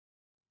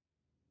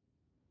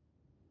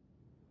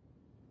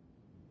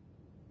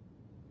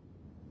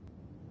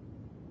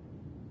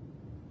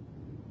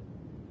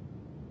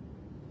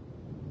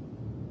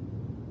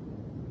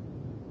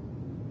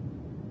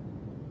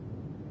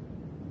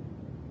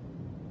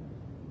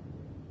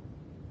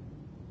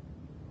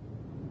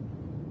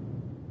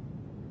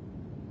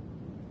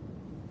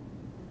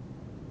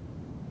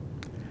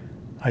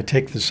I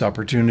take this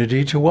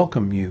opportunity to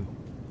welcome you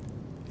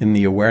in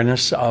the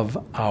awareness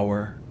of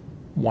our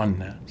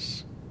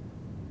oneness.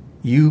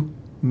 You,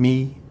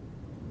 me,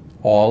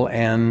 all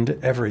and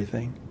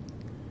everything.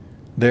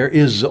 There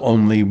is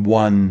only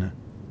one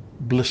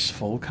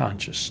blissful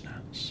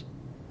consciousness.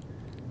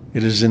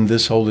 It is in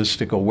this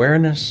holistic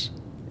awareness,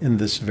 in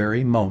this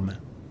very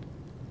moment,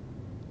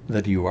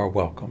 that you are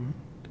welcomed.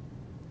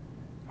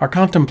 Our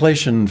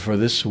contemplation for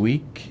this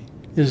week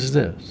is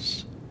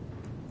this: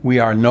 we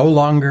are no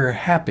longer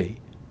happy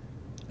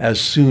as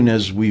soon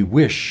as we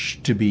wish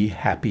to be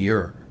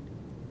happier.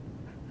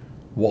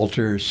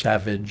 Walter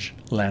Savage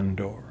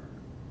Landor.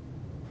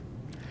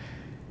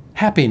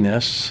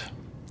 Happiness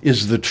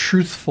is the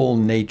truthful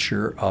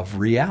nature of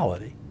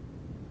reality.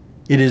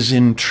 It is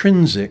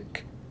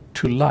intrinsic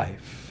to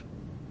life.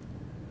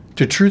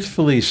 To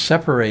truthfully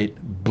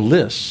separate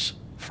bliss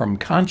from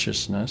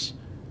consciousness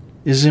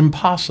is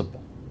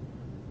impossible.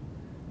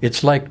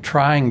 It's like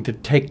trying to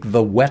take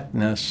the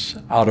wetness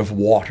out of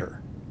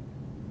water.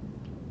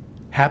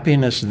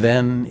 Happiness,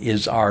 then,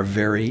 is our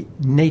very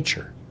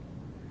nature,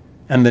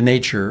 and the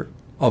nature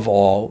of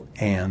all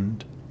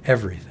and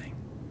everything.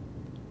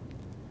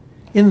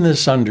 In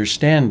this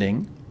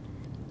understanding,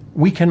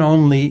 we can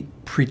only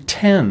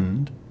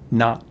pretend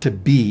not to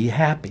be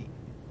happy.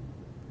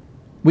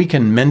 We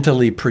can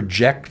mentally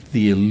project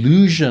the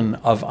illusion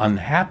of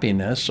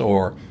unhappiness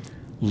or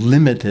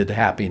limited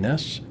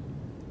happiness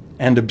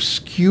and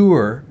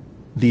obscure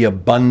the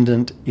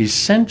abundant,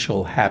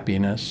 essential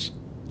happiness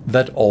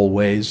that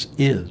always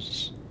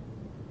is.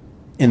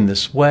 In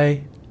this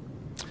way,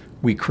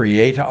 we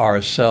create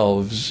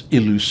ourselves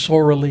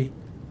illusorily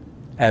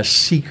as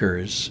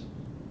seekers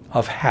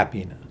of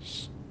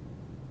happiness.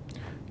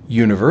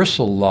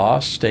 Universal law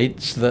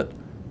states that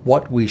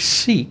what we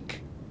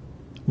seek,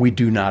 we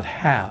do not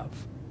have,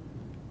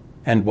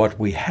 and what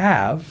we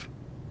have,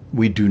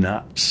 we do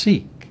not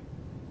seek.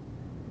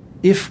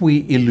 If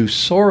we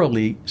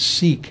illusorily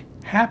seek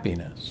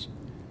happiness,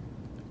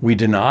 we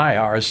deny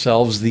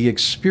ourselves the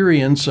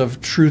experience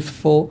of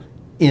truthful,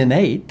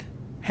 innate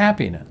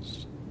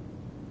happiness.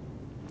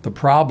 The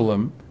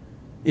problem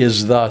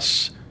is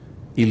thus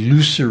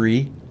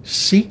illusory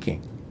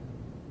seeking,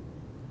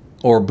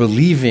 or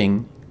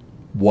believing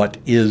what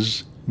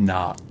is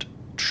not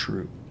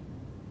true.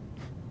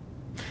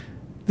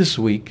 This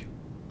week,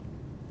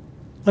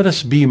 let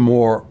us be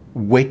more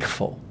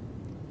wakeful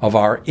of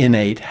our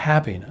innate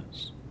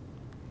happiness.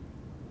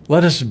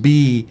 Let us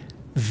be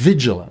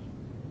vigilant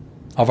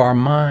of our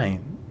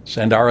minds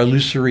and our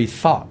illusory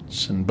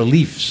thoughts and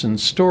beliefs and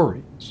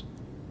stories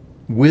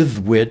with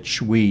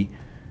which we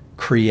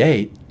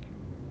create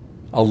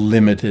a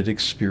limited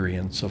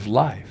experience of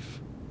life.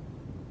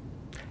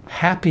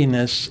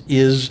 Happiness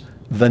is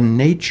the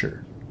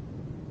nature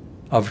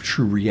of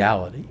true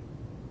reality,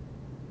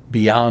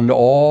 beyond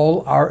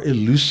all our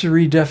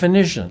illusory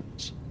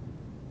definitions.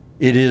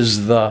 It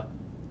is the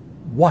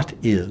what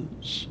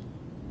is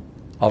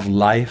of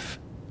life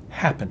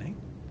happening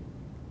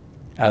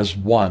as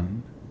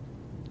one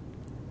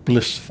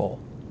blissful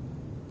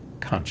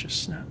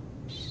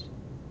consciousness.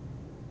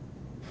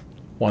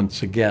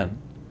 Once again,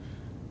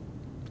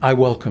 I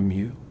welcome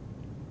you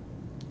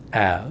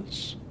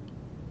as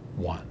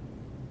one.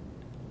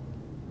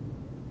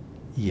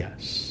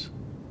 Yes.